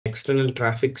external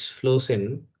traffic flows in.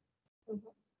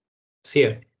 See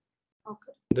here.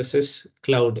 Okay. This is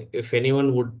cloud. If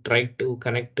anyone would try to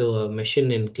connect to a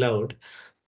machine in cloud,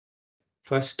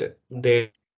 first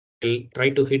they'll try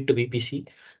to hit VPC.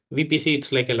 VPC,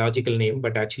 it's like a logical name,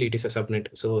 but actually it is a subnet.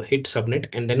 So hit subnet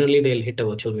and then only they'll hit a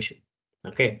virtual machine.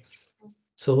 Okay.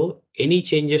 So any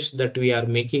changes that we are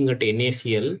making at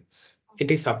NACL,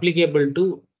 it is applicable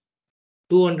to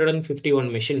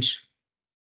 251 machines.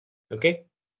 Okay.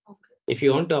 If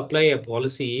you want to apply a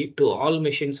policy to all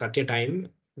machines at a time,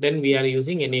 then we are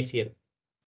using NACL.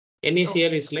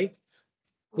 NACL is like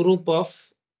group of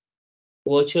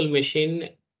virtual machine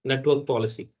network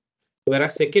policy,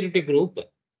 whereas security group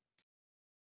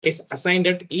is assigned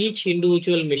at each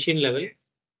individual machine level.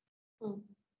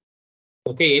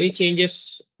 Okay, any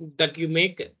changes that you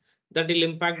make that will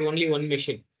impact only one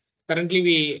machine.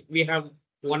 Currently, we have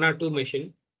 1 or 2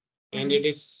 machine, and it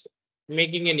is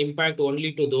making an impact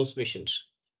only to those machines.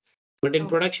 But in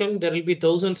production, there will be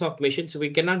thousands of machines. We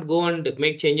cannot go and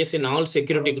make changes in all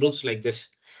security groups like this.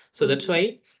 So that's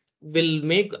why we'll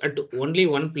make at only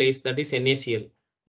one place, that is NACL.